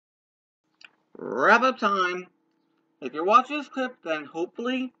Wrap up time. If you're watching this clip, then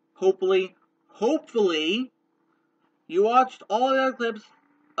hopefully, you watched all the other clips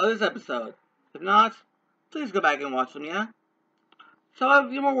of this episode. If not, please go back and watch them, yeah? So I have a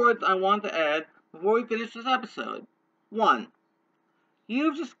few more words I want to add before we finish this episode. 1.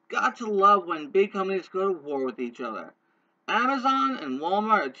 You've just got to love when big companies go to war with each other. Amazon and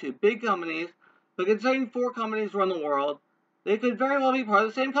Walmart are two big companies, but considering 4 companies run the world, they could very well be part of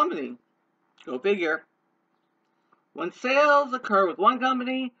the same company. Go figure. When sales occur with one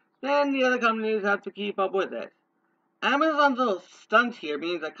company, then the other companies have to keep up with it. Amazon's little stunt here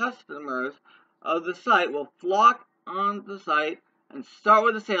means that customers of the site will flock on the site and start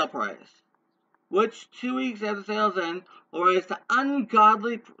with a sale price, which 2 weeks after sales end will rise to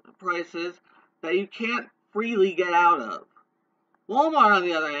ungodly prices that you can't freely get out of. Walmart, on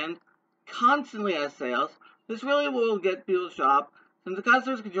the other hand, constantly has sales. This really will get people to shop, since the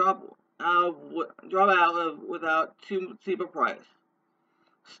customers can drop out without too steep a price.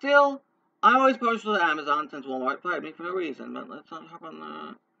 Still, I'm always partial to Amazon since Walmart fired me for no reason, but let's not hop on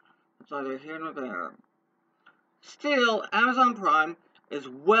that. It's either here nor there. Still, Amazon Prime is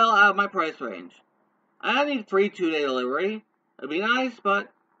well out of my price range. I need free 2-day delivery. It'd be nice,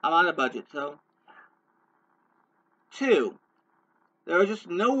 but I'm on a budget, so. 2. There are just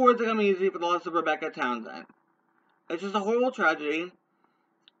no words that come easy for the loss of Rebecca Townsend. It's just a horrible tragedy.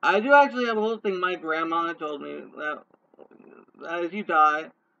 I do actually have a little thing my grandma told me that if you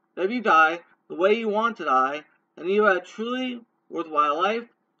die the way you want to die, then you have a truly worthwhile life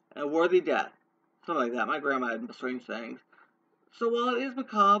and a worthy death. Something like that. My grandma had strange sayings. So while it is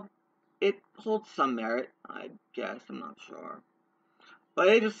macabre, it holds some merit, I guess. I'm not sure. By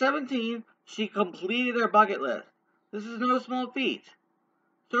the age of 17, she completed her bucket list. This is no small feat.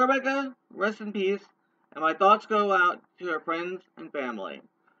 So Rebecca, rest in peace, and my thoughts go out to her friends and family.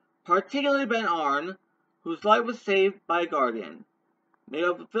 Particularly Ben Arn, whose life was saved by a guardian. May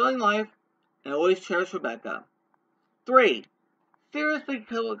a fulfilling life, and always cherish Rebecca. 3. Seriously,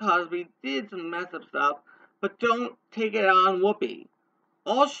 Cosby did some messed up stuff, but don't take it out on Whoopi.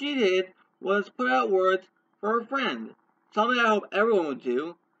 All she did was put out words for her friend, something I hope everyone would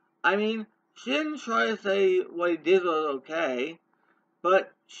do. I mean, she didn't try to say what he did was okay,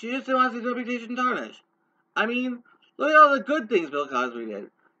 but she just didn't want his reputation tarnished. I mean, look at all the good things Bill Cosby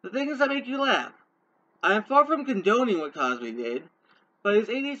did. The things that make you laugh. I am far from condoning what Cosby did, but he's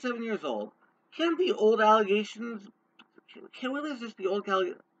 87 years old. Can't the old allegations, can we resist the old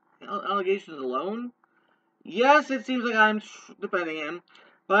allegations alone? Yes, it seems like I'm defending him,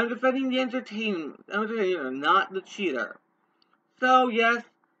 but I'm defending the entertainer, not the cheater. So, yes,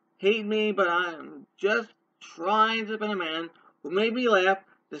 hate me, but I'm just trying to defend a man who made me laugh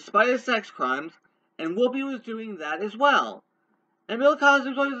despite his sex crimes, and Whoopi was doing that as well. And Bill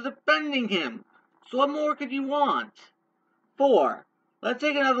Cosby was defending him. So what more could you want? 4. Let's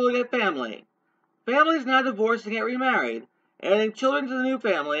take another look at family. Families now divorced and get remarried, adding children to the new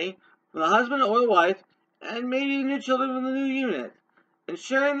family from the husband or the wife, and maybe new children from the new unit, and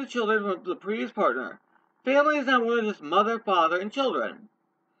sharing the children with the previous partner. Family is now more than just mother, father, and children.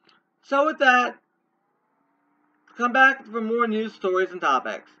 So with that, come back for more news, stories, and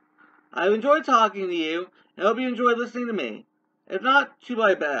topics. I've enjoyed talking to you, and I hope you enjoyed listening to me. If not, too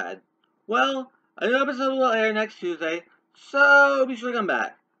bad. Well, a new episode will air next Tuesday, so be sure to come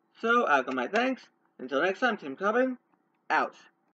back. So, I'll come back. Thanks. Until next time, Tim Cubbin, out.